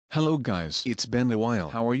Hello guys, it's been a while.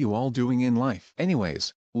 How are you all doing in life?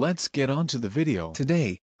 Anyways, let's get on to the video.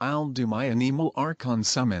 Today, I'll do my Anemo Archon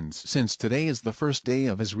summons since today is the first day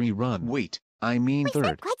of his rerun. Wait, I mean We third.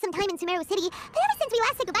 spent quite some time in Sumeru City, but ever since we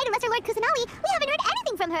last said goodbye to Lesser Lord Kusanali, we haven't heard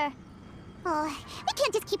anything from her. Oh, we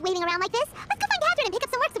can't just keep waiting around like this. Let's go find Catherine and pick up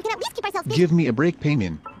some work so we can at least keep ourselves busy. Give me a break,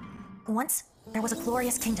 Paymin. Once, there was a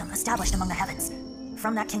glorious kingdom established among the heavens.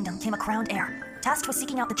 From that kingdom came a crowned heir, tasked with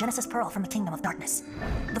seeking out the Genesis Pearl from the Kingdom of Darkness.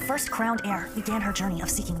 The first crowned heir began her journey of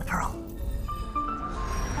seeking the pearl.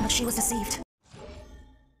 But she was deceived.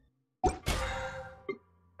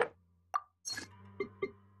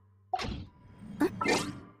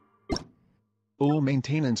 Oh,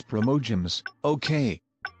 maintenance promogems, okay.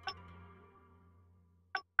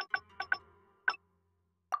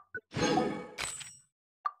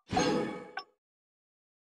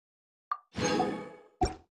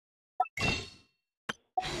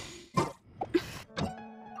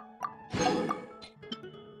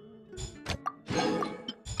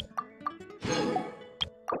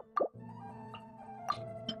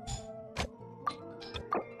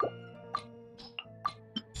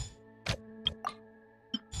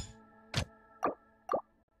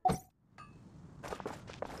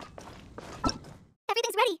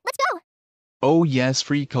 Everything's ready. Let's go. Oh yes,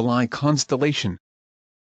 free Kalai constellation.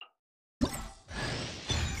 Everything's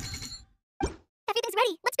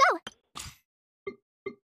ready. Let's go.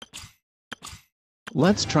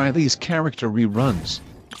 Let's try these character reruns.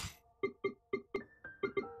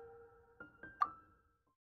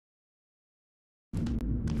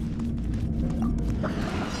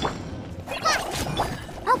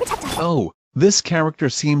 I'll protect us. Oh, this character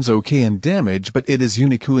seems okay in damage, but it is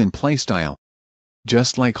Uniku in playstyle.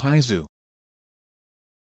 Just like Haizu.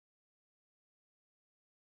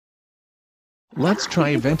 Let's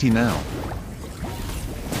try Venti now.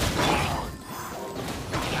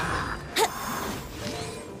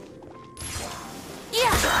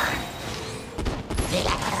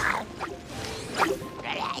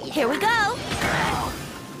 Here we go.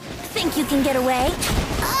 Think you can get away?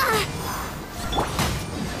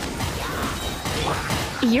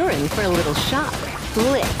 You're in for a little shock.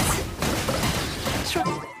 Blitz.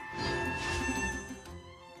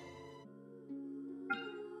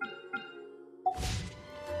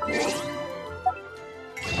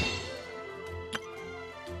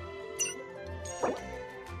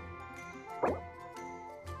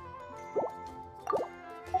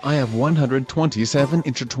 I have 127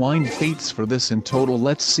 intertwined fates for this in total.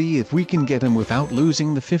 Let's see if we can get him without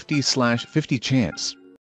losing the 50/50 chance.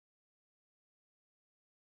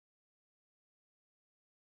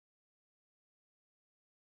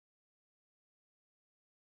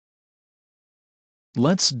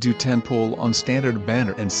 Let's do 10 pull on standard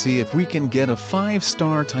banner and see if we can get a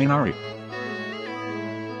 5-star Tainari.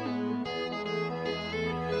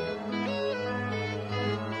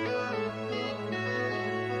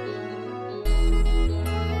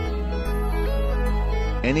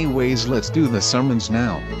 Anyways, let's do the summons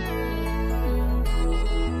now.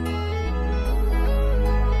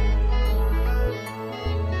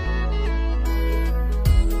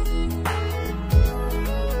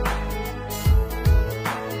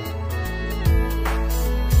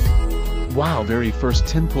 Wow, very first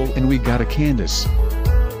 10 pull and we got a Candace.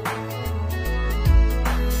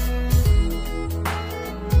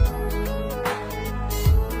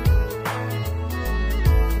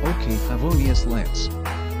 Okay, Favonius Lance.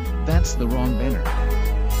 That's the wrong banner.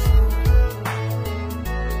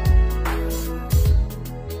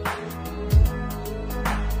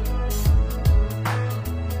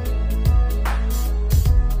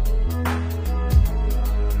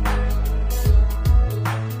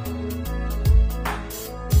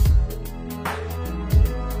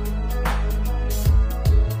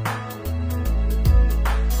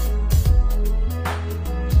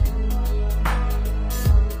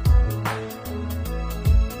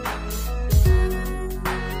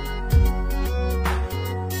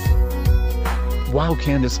 Wow,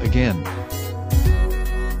 Candace again.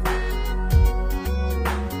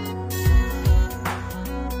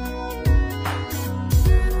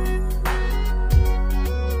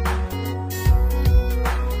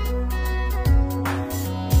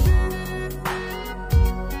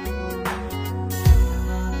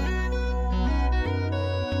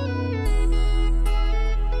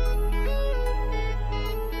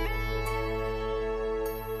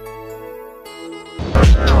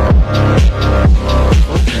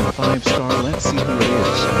 Okay, 5 stars.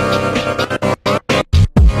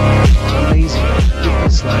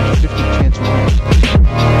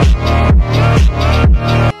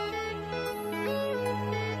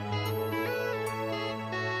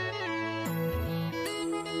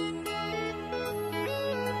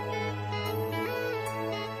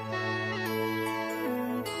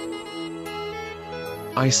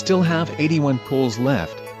 I still have 81 pulls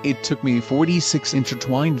left. It took me 46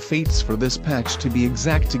 intertwined fates for this patch to be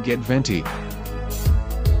exact to get Venti.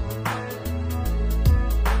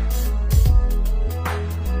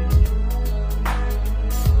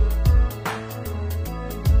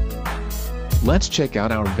 Let's check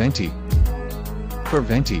out our Venti. For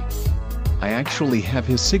Venti, I actually have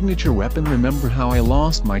his signature weapon. Remember how I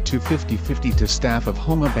lost my 250-50 to Staff of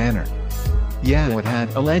Homa banner? Yeah, it had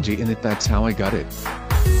a Legi in it, that's how I got it.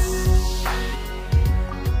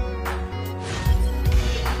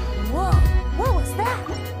 Whoa, what was that?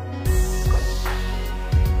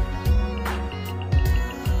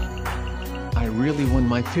 I really won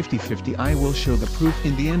my 50-50. I will show the proof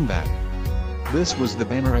in the end that this was the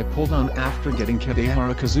banner I pulled on after getting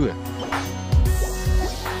Kadehara Kazuya.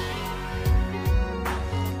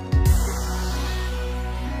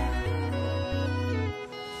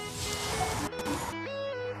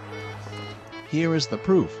 Here is the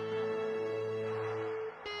proof.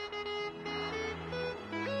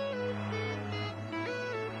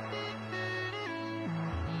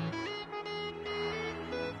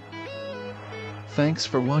 Thanks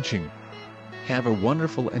for watching. Have a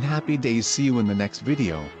wonderful and happy day. See you in the next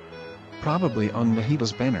video. Probably on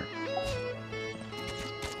Nahida's banner.